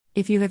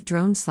If you have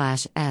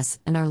drone/S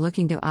and are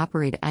looking to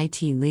operate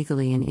IT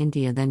legally in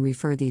India, then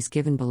refer these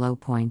given below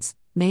points,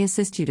 may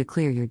assist you to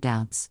clear your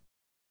doubts.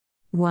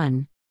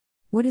 1.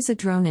 What is a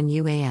drone and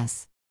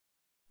UAS?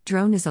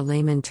 Drone is a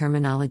layman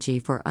terminology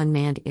for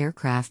unmanned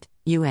aircraft,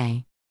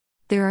 UA.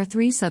 There are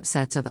three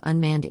subsets of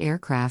unmanned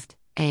aircraft: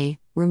 A.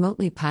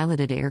 Remotely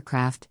piloted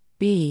aircraft,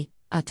 B.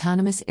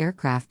 Autonomous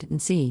aircraft,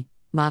 and C.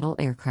 Model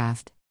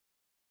aircraft.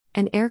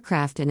 An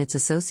aircraft and its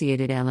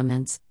associated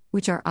elements,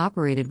 which are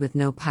operated with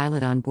no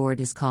pilot on board,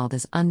 is called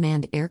as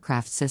Unmanned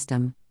Aircraft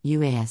System,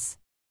 UAS.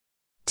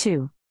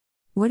 2.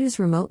 What is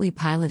Remotely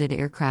Piloted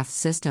Aircraft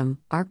System,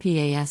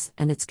 RPAS,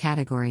 and its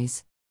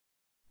categories?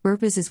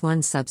 RPAS is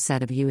one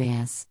subset of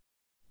UAS.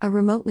 A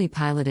remotely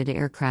piloted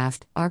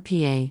aircraft,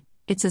 RPA,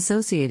 its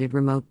associated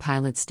remote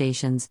pilot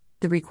stations,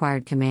 the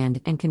required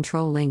command and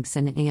control links,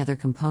 and any other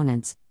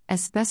components,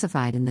 as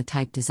specified in the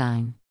type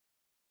design.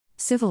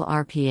 Civil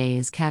RPA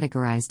is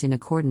categorized in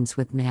accordance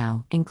with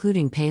NAO,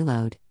 including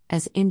payload,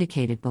 as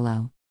indicated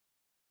below.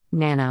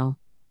 Nano,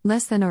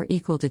 less than or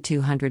equal to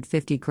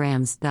 250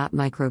 grams.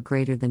 Micro,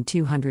 greater than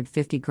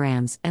 250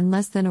 grams and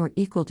less than or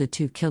equal to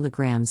 2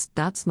 kilograms.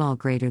 Small,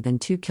 greater than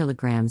 2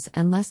 kilograms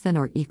and less than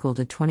or equal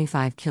to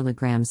 25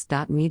 kilograms.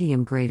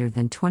 Medium, greater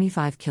than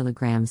 25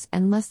 kilograms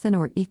and less than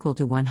or equal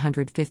to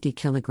 150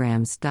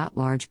 kilograms.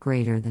 Large,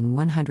 greater than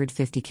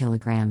 150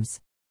 kilograms.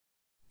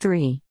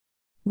 3.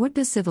 What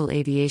does Civil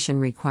Aviation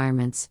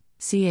Requirements,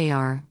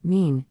 CAR,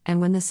 mean,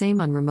 and when the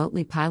same on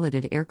Remotely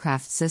Piloted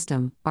Aircraft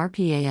System,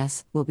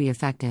 RPAS, will be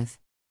effective?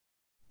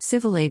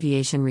 Civil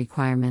Aviation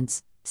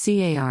Requirements,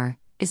 CAR,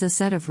 is a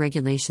set of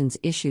regulations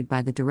issued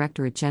by the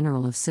Directorate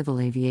General of Civil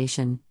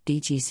Aviation,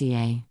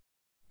 DGCA.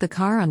 The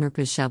CAR on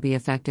RPAS shall be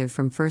effective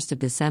from 1st of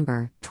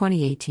December,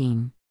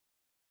 2018.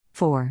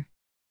 4.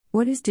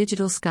 What is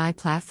Digital Sky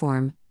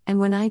Platform, and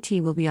when IT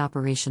will be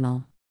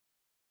operational?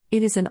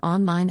 It is an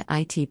online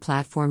IT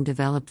platform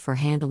developed for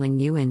handling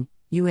UN,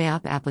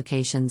 UAP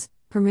applications,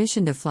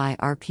 permission to fly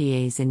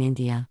RPAs in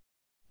India.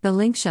 The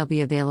link shall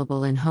be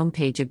available in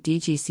homepage of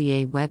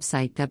DGCA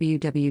website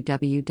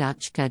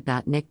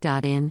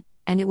www.chka.nic.in,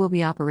 and it will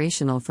be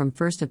operational from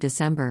 1st of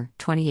December,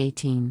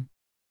 2018.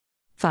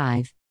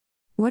 5.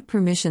 What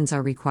permissions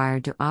are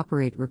required to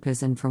operate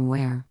RPAS and from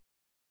where?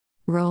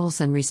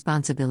 Roles and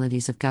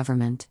responsibilities of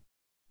government.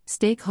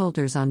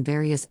 Stakeholders on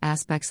various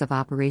aspects of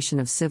operation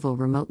of civil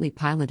remotely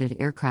piloted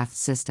aircraft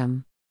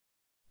system.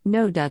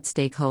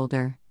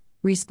 Stakeholder.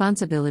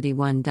 Responsibility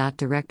 1.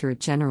 Directorate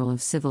General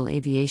of Civil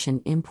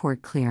Aviation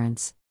Import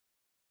Clearance.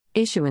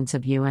 Issuance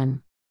of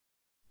UN.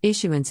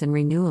 Issuance and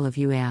renewal of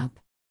UAP.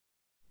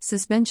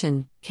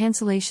 Suspension,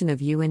 cancellation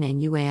of UN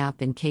and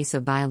UAP in case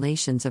of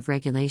violations of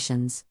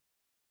regulations.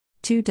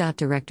 2.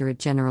 Directorate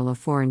General of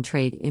Foreign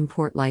Trade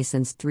Import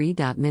License. 3.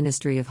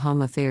 Ministry of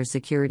Home Affairs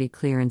Security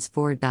Clearance.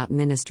 4.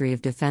 Ministry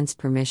of Defense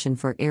Permission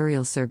for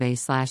aerial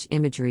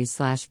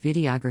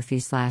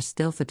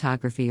survey/imagery/videography/still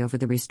photography over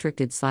the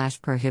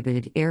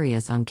restricted/prohibited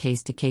areas on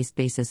case-to-case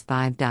basis.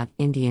 5.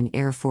 Indian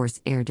Air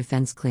Force Air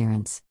Defense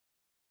Clearance.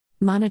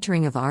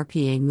 Monitoring of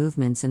RPA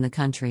movements in the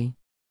country.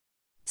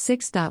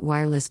 6.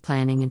 Wireless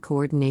Planning and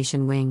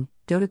Coordination Wing,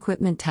 DOT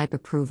Equipment Type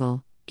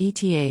Approval,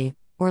 ETA,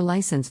 or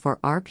license for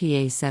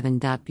RPA. 7.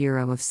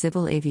 Bureau of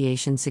Civil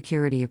Aviation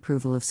Security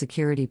Approval of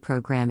Security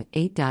Program.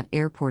 8.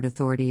 Airport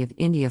Authority of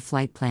India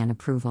Flight Plan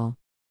Approval.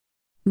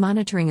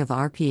 Monitoring of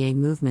RPA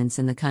movements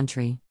in the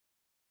country.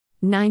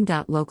 9.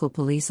 Local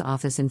Police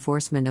Office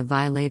Enforcement of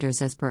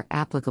violators as per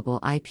applicable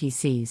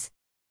IPCs.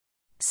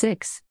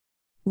 6.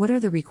 What are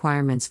the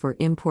requirements for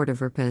import of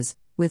RPAs,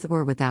 with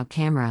or without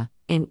camera,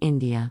 in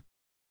India?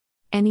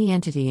 Any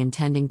entity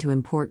intending to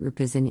import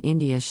RPAs in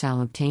India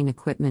shall obtain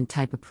Equipment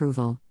Type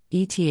Approval,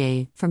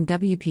 ETA, from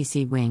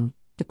WPC Wing,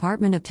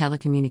 Department of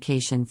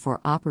Telecommunication for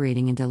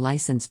operating into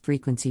licensed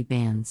frequency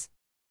bands.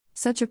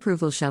 Such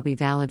approval shall be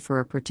valid for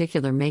a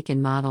particular make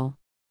and model.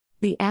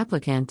 The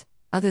applicant,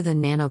 other than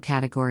nano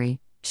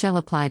category, shall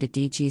apply to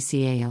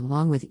DGCA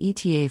along with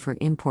ETA for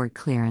import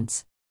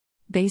clearance.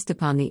 Based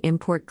upon the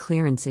import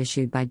clearance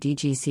issued by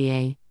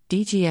DGCA,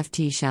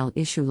 DGFT shall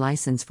issue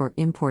license for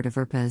import of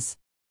RPAs.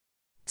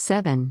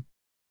 7.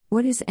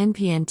 What is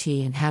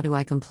NPNT and how do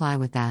I comply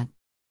with that?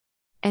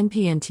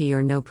 NPNT,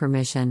 or No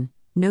Permission,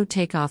 No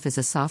Takeoff, is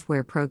a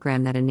software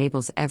program that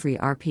enables every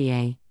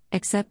RPA,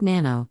 except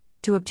Nano,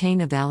 to obtain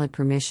a valid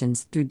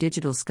permissions through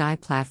Digital Sky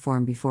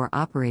Platform before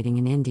operating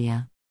in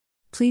India.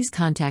 Please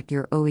contact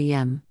your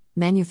OEM,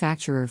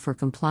 manufacturer for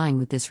complying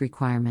with this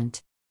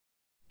requirement.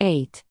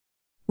 8.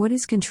 What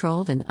is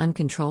controlled and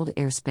uncontrolled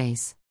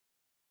airspace?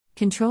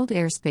 Controlled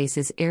airspace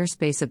is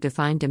airspace of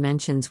defined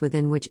dimensions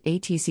within which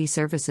ATC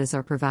services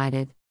are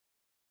provided.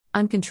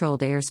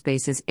 Uncontrolled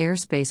airspace is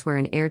airspace where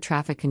an air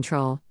traffic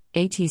control,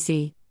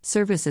 ATC,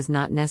 service is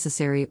not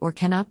necessary or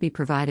cannot be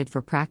provided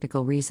for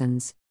practical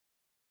reasons.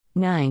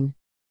 9.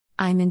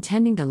 I'm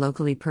intending to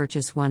locally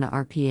purchase one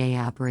RPA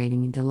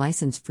operating into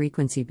licensed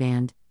frequency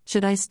band.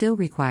 Should I still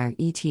require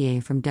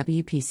ETA from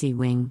WPC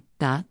Wing?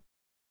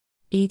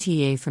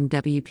 ETA from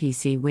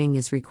WPC Wing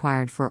is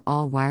required for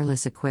all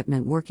wireless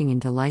equipment working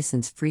into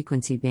licensed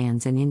frequency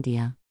bands in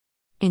India.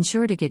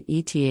 Ensure to get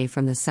ETA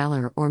from the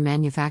seller or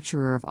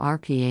manufacturer of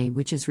RPA,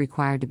 which is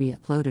required to be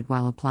uploaded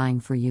while applying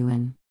for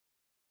UN.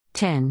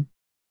 10.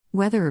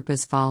 Whether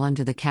RPAs fall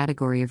under the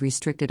category of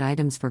restricted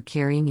items for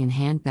carrying in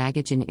hand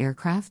baggage in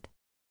aircraft.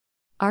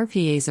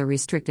 RPAs are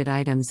restricted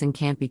items and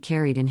can't be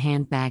carried in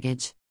hand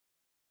baggage.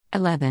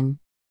 11.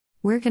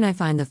 Where can I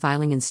find the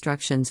filing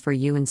instructions for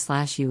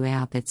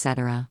UN/UAP,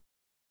 etc.?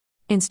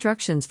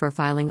 Instructions for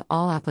filing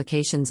all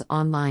applications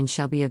online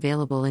shall be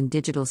available in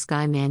Digital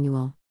Sky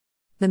Manual.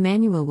 The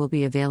manual will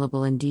be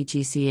available in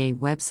DGCA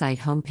website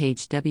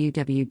homepage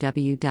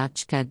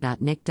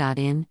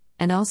www.chcad.nic.in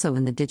and also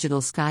in the Digital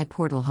Sky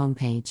portal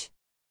homepage.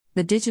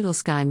 The Digital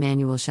Sky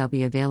Manual shall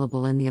be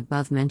available in the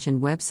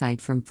above-mentioned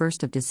website from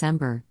 1st of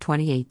December,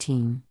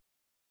 2018.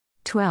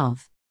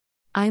 12.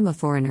 I am a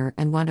foreigner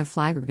and want to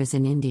fly RPAs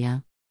in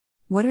India.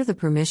 What are the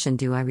permission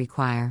do I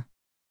require?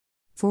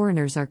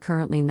 Foreigners are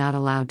currently not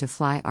allowed to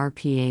fly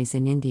RPAs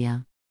in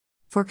India.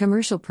 For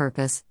commercial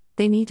purpose,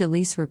 they need to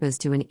lease RPAs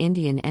to an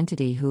Indian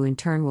entity who in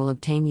turn will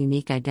obtain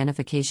Unique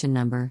Identification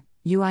Number,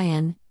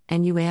 UIN,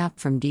 and UAP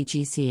from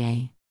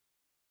DGCA.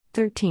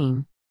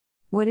 13.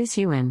 What is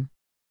UN?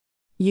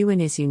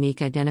 UN is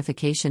Unique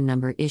Identification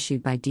Number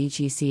issued by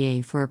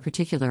DGCA for a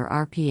particular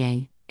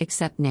RPA,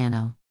 except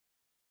Nano.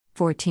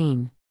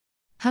 14.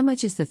 How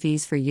much is the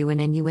fees for UN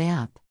and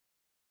UAP?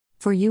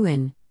 For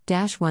UN,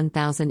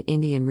 1,000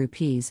 Indian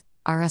rupees,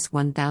 Rs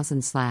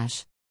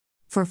 1,000/.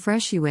 For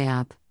fresh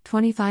UAP,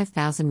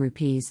 25,000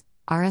 rupees,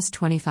 Rs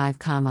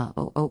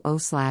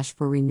 25,000/.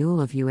 For renewal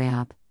of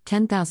UAP,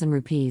 10,000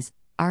 rupees,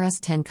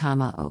 Rs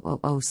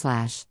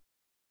 10,000/.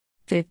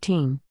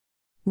 15.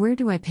 Where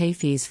do I pay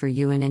fees for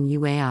UN and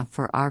UAP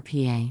for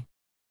RPA?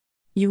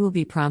 You will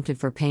be prompted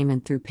for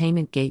payment through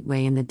Payment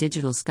Gateway in the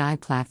Digital Sky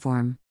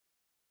platform.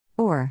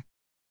 Or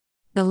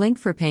the link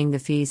for paying the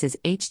fees is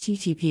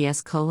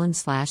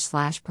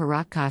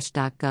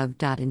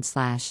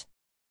https://parakkash.gov.in/.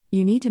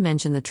 You need to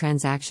mention the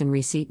transaction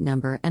receipt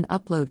number and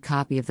upload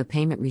copy of the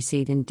payment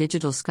receipt in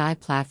Digital Sky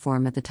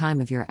platform at the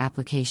time of your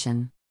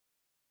application.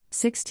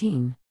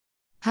 16.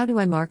 How do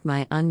I mark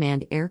my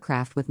unmanned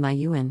aircraft with my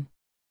UN?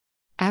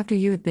 After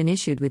you have been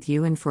issued with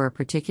UN for a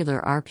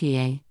particular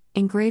RPA,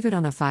 engrave it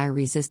on a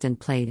fire-resistant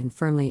plate and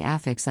firmly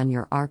affix on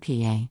your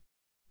RPA.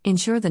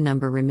 Ensure the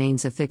number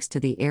remains affixed to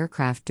the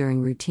aircraft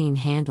during routine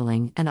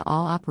handling and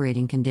all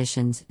operating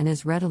conditions and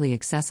is readily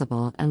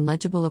accessible and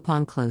legible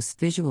upon close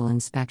visual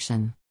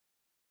inspection.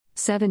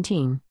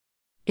 17.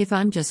 If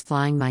I'm just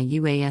flying my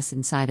UAS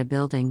inside a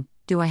building,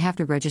 do I have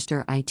to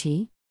register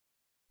IT?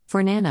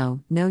 For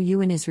Nano, no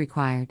UN is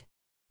required.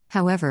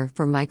 However,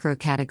 for micro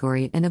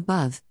category and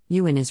above,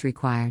 UN is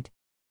required.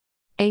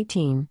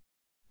 18.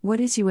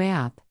 What is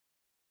UAP?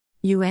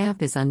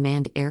 UAP is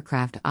Unmanned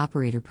Aircraft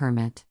Operator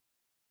Permit.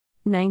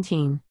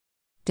 19.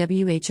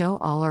 WHO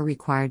all are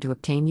required to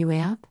obtain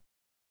UAP?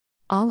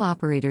 All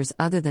operators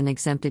other than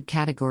exempted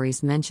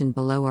categories mentioned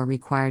below are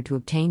required to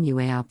obtain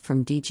UAP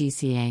from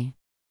DGCA.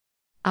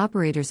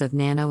 Operators of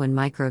nano and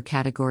micro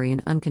category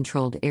in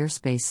uncontrolled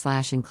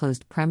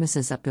airspace/enclosed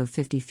premises up to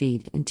 50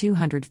 feet and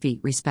 200 feet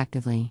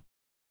respectively.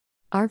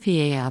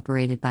 RPA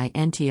operated by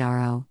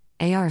NTRO,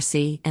 ARC,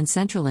 and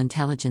Central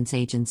Intelligence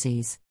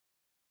Agencies.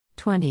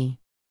 20.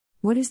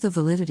 What is the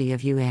validity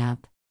of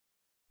UAP?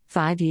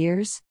 5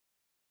 years?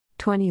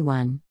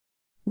 21.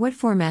 What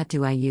format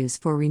do I use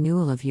for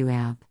renewal of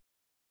UAP?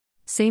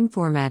 Same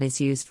format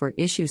is used for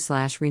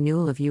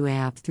issue/renewal of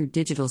UAP through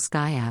Digital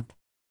Sky app.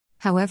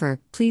 However,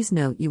 please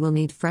note you will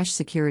need fresh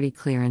security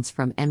clearance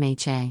from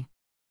MHA.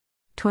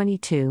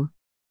 22.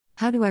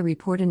 How do I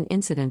report an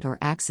incident or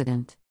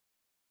accident?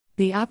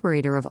 The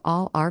operator of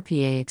all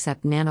RPA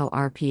except Nano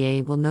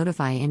RPA will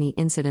notify any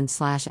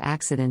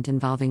incident/accident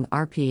involving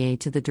RPA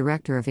to the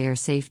Director of Air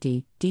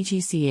Safety,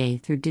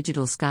 DGCA, through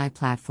Digital Sky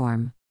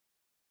platform.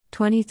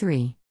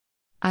 23.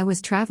 I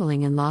was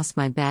traveling and lost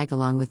my bag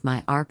along with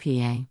my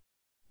RPA.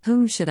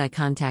 Whom should I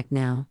contact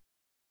now?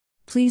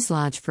 Please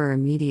lodge FIR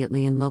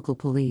immediately in local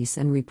police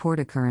and report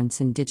occurrence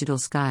in Digital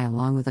Sky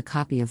along with a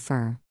copy of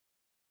FIR.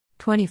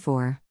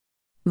 24.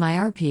 My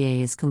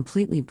RPA is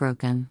completely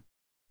broken.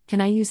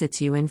 Can I use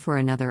its UN for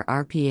another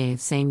RPA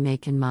of same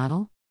make and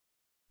model?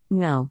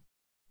 No.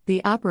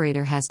 The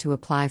operator has to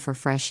apply for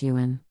fresh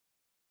UN.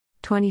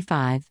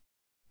 25.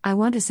 I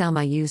want to sell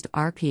my used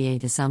RPA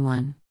to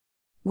someone.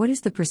 What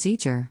is the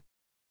procedure?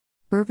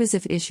 RPAs,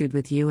 if issued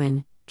with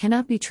UN,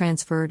 cannot be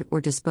transferred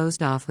or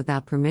disposed of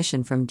without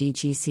permission from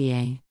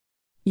DGCA.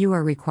 You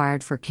are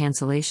required for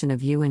cancellation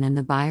of UN and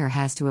the buyer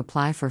has to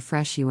apply for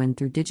fresh UN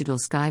through Digital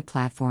Sky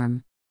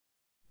platform.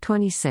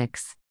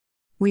 26.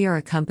 We are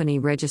a company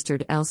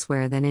registered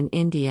elsewhere than in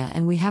India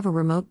and we have a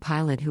remote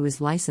pilot who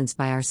is licensed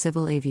by our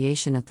Civil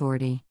Aviation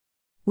Authority.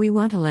 We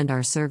want to lend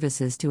our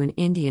services to an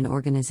Indian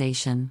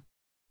organization.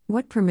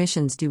 What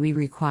permissions do we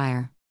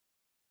require?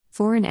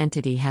 Foreign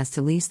entity has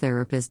to lease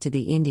their RPAs to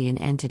the Indian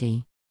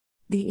entity.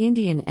 The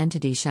Indian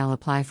entity shall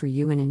apply for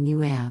UN and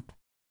UAP.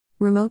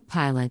 Remote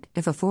pilot,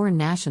 if a foreign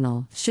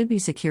national, should be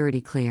security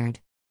cleared.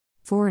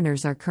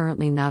 Foreigners are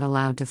currently not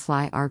allowed to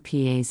fly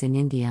RPAs in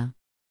India.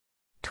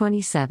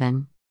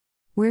 27.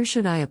 Where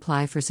should I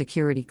apply for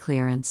security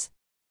clearance?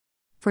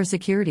 For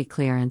security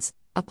clearance,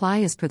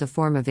 apply as per the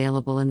form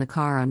available in the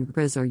car on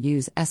RPAS or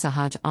use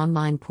Sahaj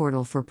online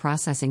portal for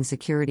processing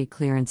security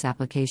clearance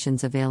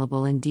applications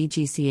available in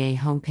DGCA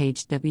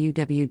homepage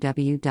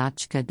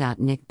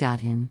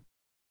www.chka.nic.in.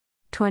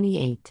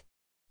 28.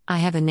 I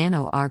have a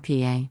Nano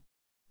RPA.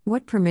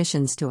 What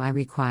permissions do I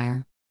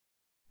require?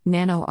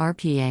 Nano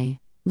RPA,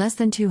 less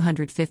than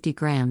 250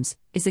 grams,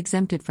 is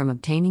exempted from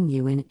obtaining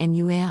UN and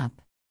UAP.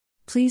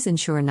 Please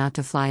ensure not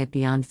to fly it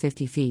beyond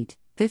 50 feet,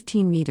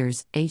 15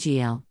 meters,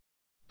 AGL.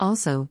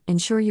 Also,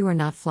 ensure you are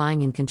not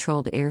flying in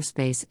controlled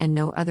airspace and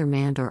no other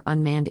manned or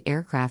unmanned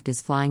aircraft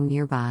is flying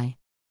nearby.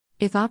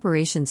 If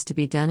operations to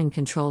be done in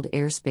controlled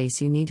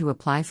airspace, you need to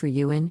apply for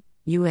UN,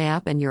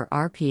 UAP, and your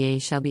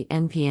RPA shall be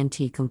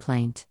NPNT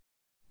compliant.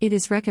 It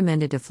is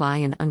recommended to fly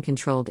in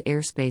uncontrolled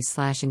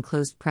airspace /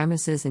 enclosed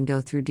premises and go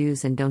through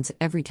do's and don'ts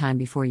every time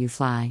before you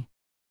fly.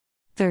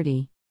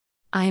 30.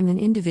 I am an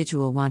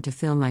individual want to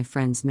film my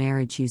friend's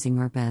marriage using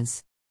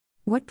RPAS.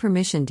 What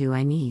permission do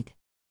I need?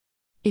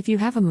 If you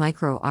have a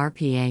micro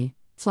RPA,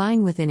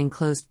 flying within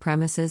enclosed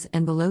premises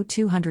and below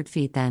 200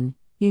 feet, then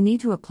you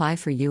need to apply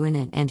for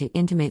UN and to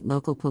intimate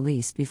local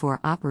police before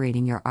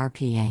operating your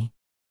RPA.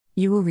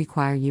 You will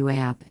require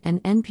UAP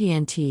and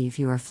NPNT if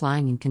you are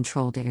flying in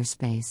controlled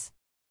airspace.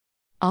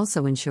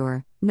 Also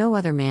ensure no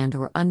other manned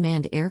or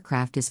unmanned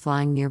aircraft is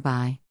flying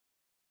nearby.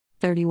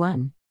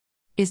 31.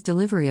 Is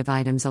delivery of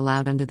items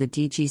allowed under the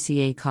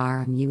DGCA car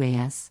on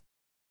UAS?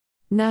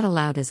 Not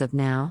allowed as of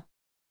now.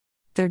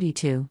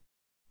 32.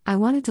 I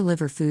want to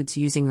deliver foods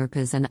using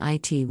RPAS and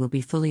IT will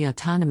be fully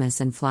autonomous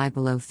and fly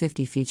below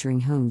 50 featuring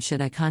whom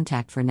should I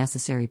contact for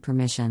necessary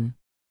permission?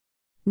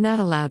 Not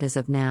allowed as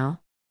of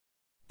now.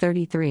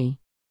 33.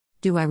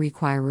 Do I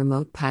require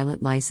remote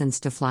pilot license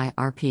to fly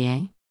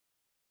RPA?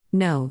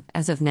 No,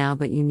 as of now,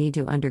 but you need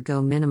to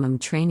undergo minimum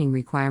training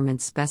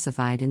requirements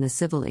specified in the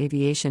Civil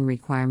Aviation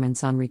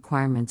Requirements on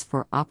Requirements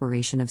for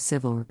Operation of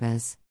Civil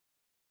RPAS.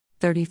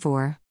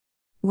 34.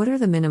 What are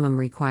the minimum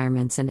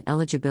requirements and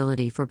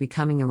eligibility for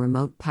becoming a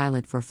remote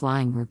pilot for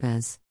flying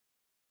RPAS?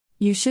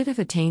 You should have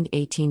attained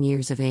 18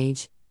 years of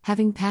age,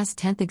 having passed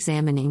 10th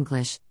exam in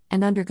English,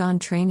 and undergone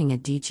training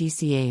at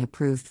DGCA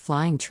approved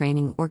Flying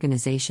Training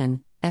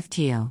Organization,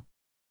 FTO.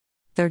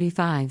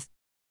 35.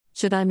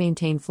 Should I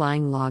maintain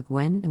flying log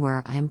when and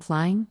where I am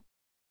flying?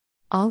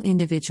 All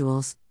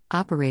individuals,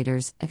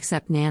 operators,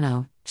 except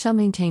Nano, shall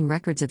maintain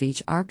records of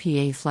each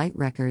RPA flight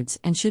records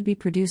and should be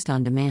produced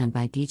on demand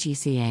by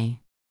DGCA.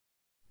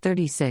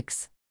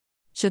 36.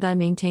 Should I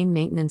maintain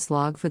maintenance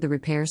log for the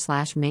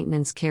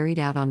repair/maintenance carried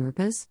out on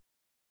RPAS?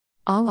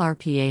 All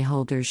RPA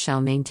holders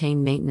shall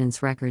maintain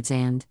maintenance records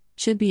and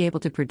should be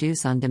able to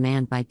produce on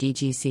demand by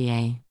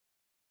DGCA.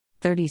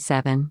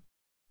 37.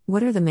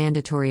 What are the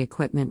mandatory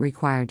equipment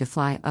required to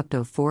fly up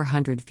to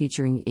 400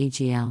 featuring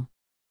AGL?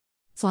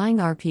 Flying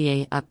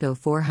RPA up to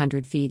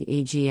 400 feet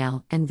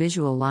AGL and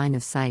visual line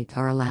of sight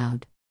are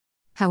allowed.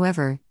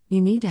 However,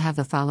 you need to have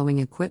the following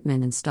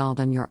equipment installed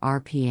on your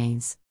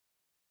RPAs.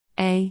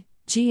 A.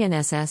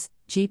 GNSS,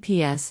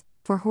 GPS,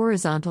 for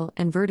horizontal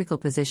and vertical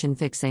position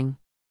fixing.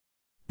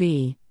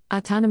 B.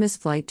 Autonomous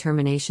Flight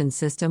Termination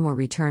System or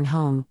Return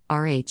Home,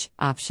 RH,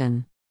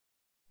 option.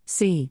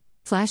 C.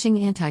 Flashing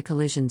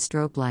anti-collision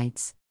strobe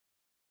lights.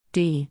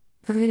 D.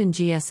 Provident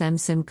GSM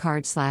SIM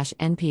card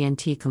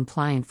 /NPNT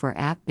compliant for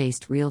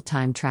app-based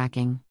real-time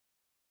tracking.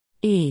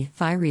 E.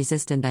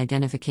 Fire-resistant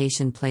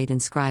identification plate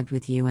inscribed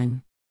with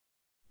UN.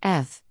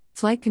 F.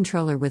 Flight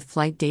controller with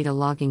flight data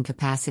logging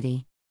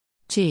capacity.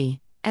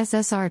 G.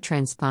 SSR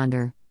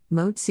transponder,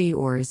 Mode C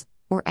ORS,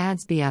 or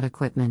ADS-BOUT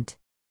equipment.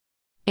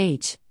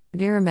 H.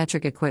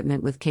 Barometric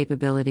equipment with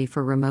capability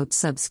for remote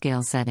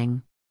subscale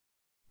setting.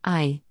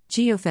 I.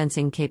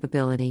 Geofencing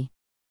capability.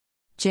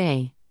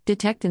 J.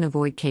 Detect and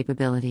avoid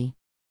capability.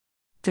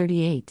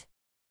 38.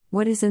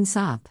 What is in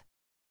SOP?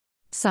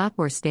 SOP,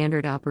 or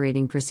Standard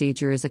Operating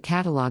Procedure, is a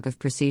catalog of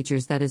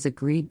procedures that is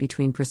agreed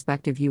between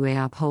prospective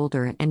UAP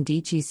holder and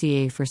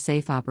DGCA for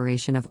safe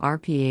operation of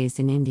RPAs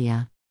in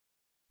India.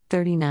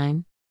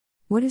 39.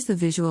 What is the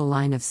visual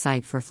line of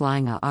sight for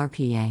flying a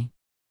RPA?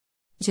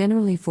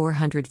 Generally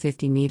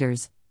 450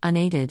 meters,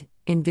 unaided,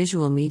 in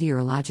visual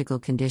meteorological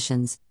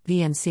conditions,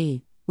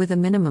 VMC, with a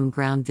minimum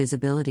ground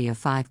visibility of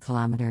 5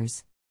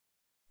 kilometers.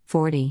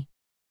 40.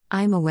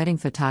 I am a wedding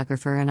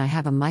photographer and I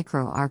have a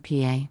micro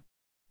RPA.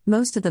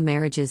 Most of the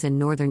marriages in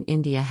northern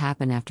India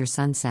happen after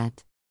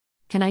sunset.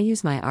 Can I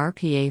use my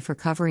RPA for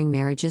covering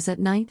marriages at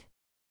night?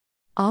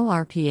 All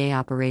RPA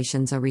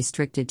operations are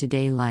restricted to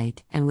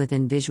daylight and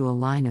within visual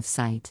line of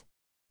sight.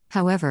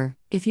 However,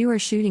 if you are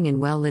shooting in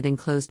well-lit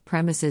enclosed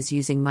premises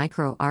using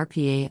micro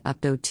RPA,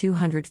 up to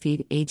 200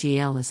 feet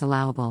AGL is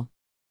allowable.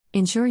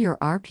 Ensure your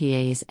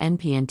RPA is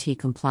NPNT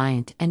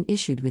compliant and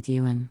issued with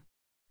UN.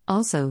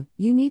 Also,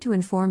 you need to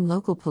inform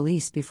local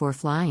police before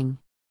flying.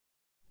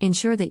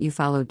 Ensure that you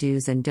follow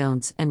do's and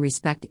don'ts and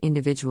respect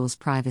individuals'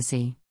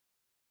 privacy.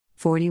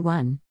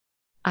 41.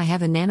 I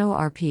have a Nano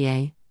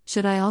RPA,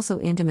 should I also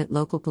intimate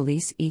local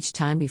police each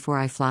time before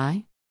I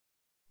fly?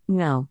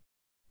 No.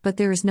 but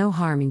there is no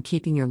harm in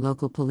keeping your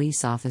local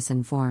police office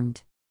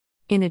informed.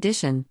 In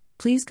addition,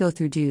 please go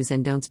through do's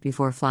and don'ts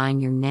before flying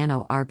your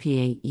nano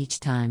RPA each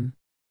time.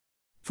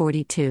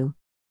 42.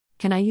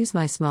 Can I use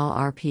my small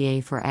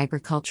RPA for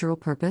agricultural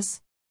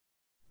purpose?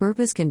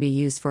 RPAs can be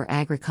used for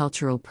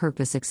agricultural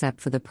purpose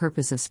except for the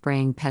purpose of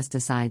spraying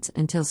pesticides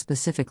until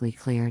specifically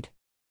cleared.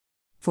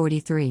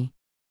 43.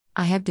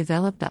 I have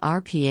developed a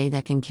RPA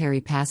that can carry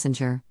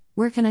passenger.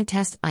 Where can I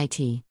test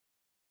it?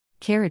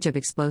 Carriage of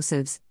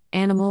explosives,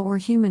 animal or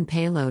human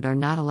payload are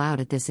not allowed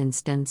at this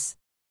instance.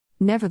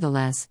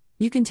 Nevertheless,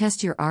 you can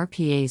test your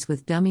RPAs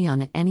with dummy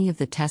on any of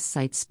the test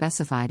sites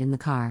specified in the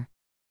car.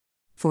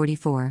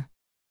 44.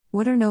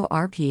 What are no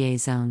RPA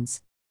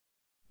zones?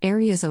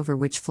 Areas over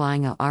which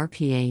flying a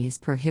RPA is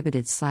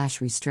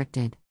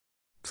prohibited/restricted.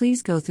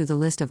 Please go through the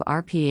list of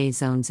RPA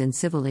zones in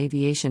civil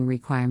aviation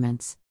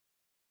requirements.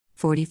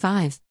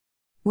 45.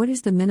 What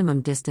is the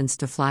minimum distance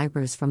to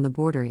flyovers from the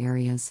border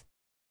areas?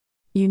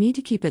 You need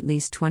to keep at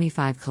least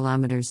 25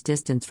 kilometers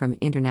distance from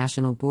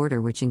international border,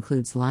 which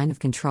includes line of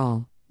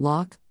control,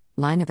 LOC,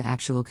 line of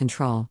actual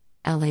control,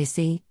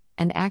 LAC,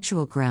 and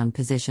actual ground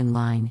position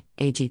line,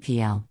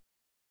 AGPL.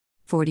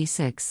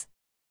 46.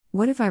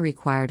 What if I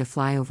require to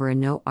fly over a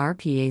no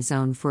RPA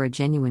zone for a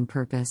genuine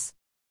purpose?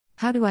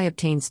 How do I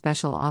obtain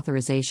special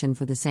authorization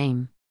for the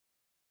same?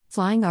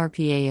 Flying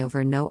RPA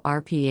over no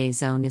RPA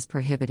zone is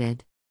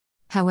prohibited.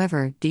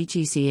 However,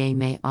 DGCA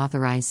may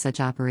authorize such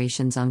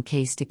operations on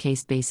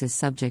case-to-case basis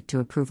subject to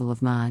approval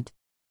of MOD.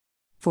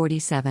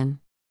 47.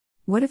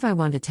 What if I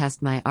want to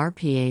test my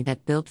RPA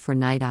that built for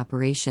night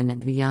operation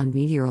and beyond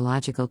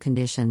meteorological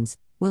conditions?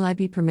 Will I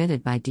be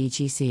permitted by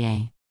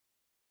DGCA?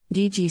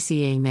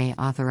 DGCA may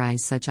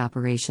authorize such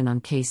operation on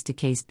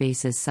case-to-case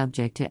basis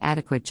subject to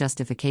adequate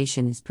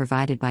justification is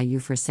provided by you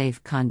for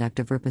safe conduct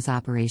of RPAS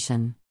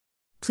operation.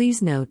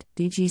 Please note,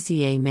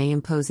 DGCA may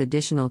impose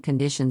additional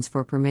conditions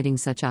for permitting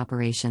such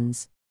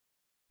operations.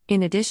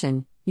 In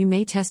addition, you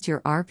may test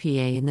your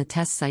RPA in the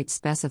test site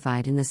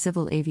specified in the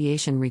civil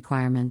aviation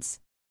requirements.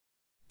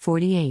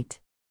 48.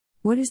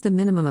 What is the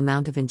minimum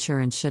amount of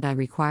insurance should I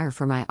require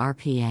for my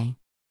RPA?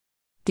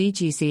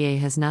 DGCA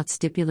has not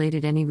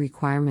stipulated any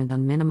requirement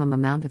on minimum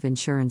amount of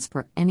insurance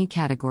for any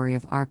category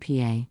of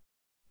RPA.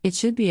 It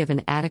should be of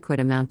an adequate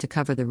amount to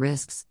cover the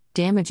risks,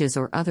 damages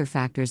or other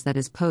factors that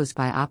is posed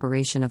by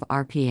operation of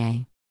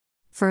RPA.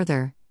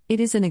 Further,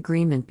 it is an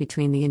agreement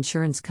between the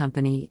insurance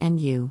company and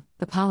you,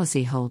 the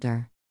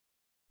policyholder.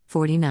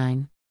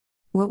 49.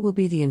 What will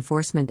be the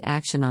enforcement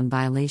action on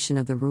violation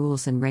of the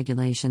rules and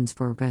regulations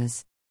for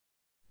RPAs?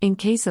 In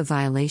case of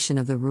violation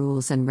of the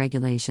rules and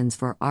regulations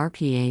for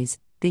RPAs,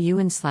 the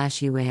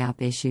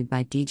UN/UAOP issued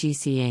by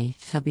DGCA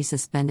shall be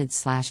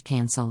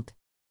suspended/cancelled.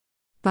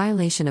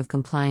 Violation of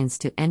compliance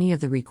to any of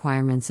the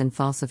requirements and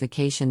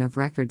falsification of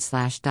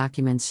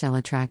records/documents shall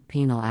attract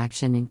penal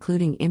action,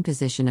 including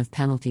imposition of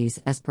penalties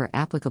as per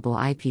applicable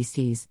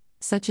IPCs,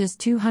 such as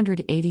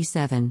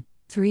 287,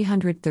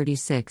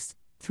 336,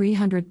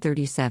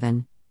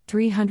 337,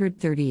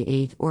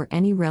 338 or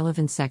any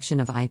relevant section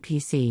of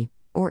IPC,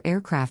 or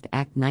Aircraft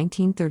Act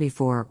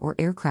 1934 or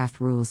Aircraft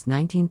Rules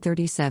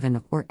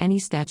 1937 or any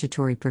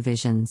statutory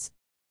provisions.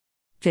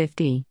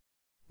 50.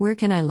 Where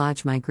can I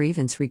lodge my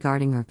grievance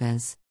regarding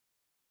RPAs?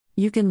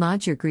 You can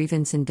lodge your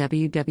grievance in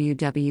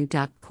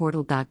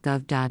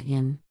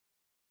www.portal.gov.in.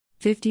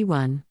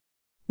 51.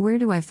 Where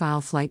do I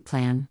file flight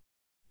plan?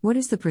 What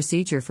is the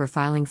procedure for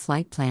filing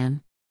flight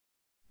plan?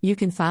 You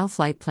can file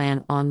flight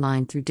plan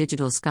online through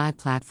Digital Sky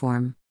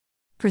platform.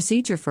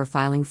 Procedure for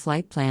filing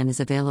flight plan is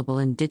available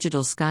in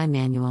Digital Sky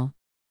Manual.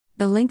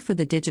 The link for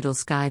the Digital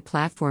Sky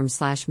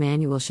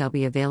platform/manual shall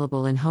be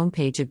available in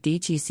homepage of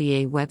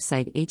DGCA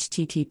website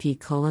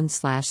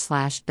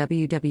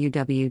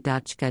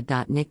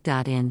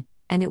http://www.chka.nic.in,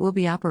 and it will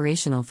be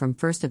operational from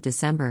 1st of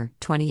December,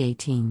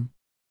 2018.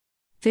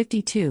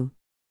 52.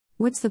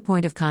 What's the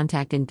point of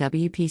contact in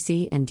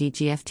WPC and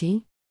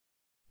DGFT?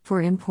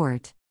 For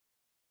import.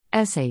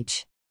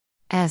 SH.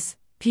 S.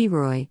 P.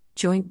 Roy,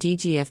 Joint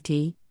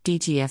DGFT,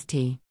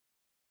 DGFT.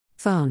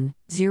 Phone,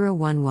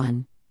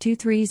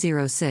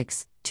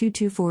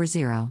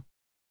 011-2306-2240.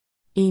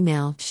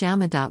 Email,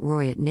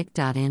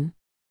 shama.roy@nic.in.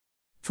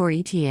 For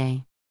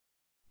ETA.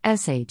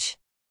 SH.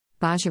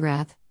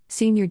 Bajarath,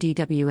 Senior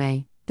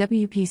DWA,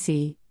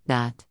 WPC.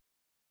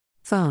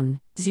 Phone,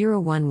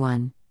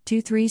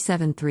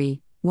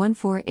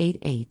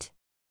 011-2373-1488.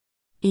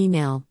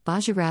 Email,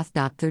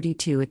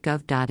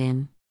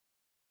 bajarath.32@gov.in.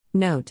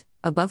 Note: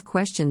 above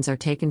questions are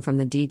taken from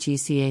the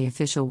DGCA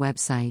official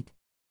website.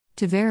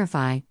 To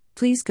verify,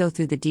 please go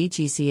through the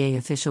DGCA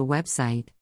official website.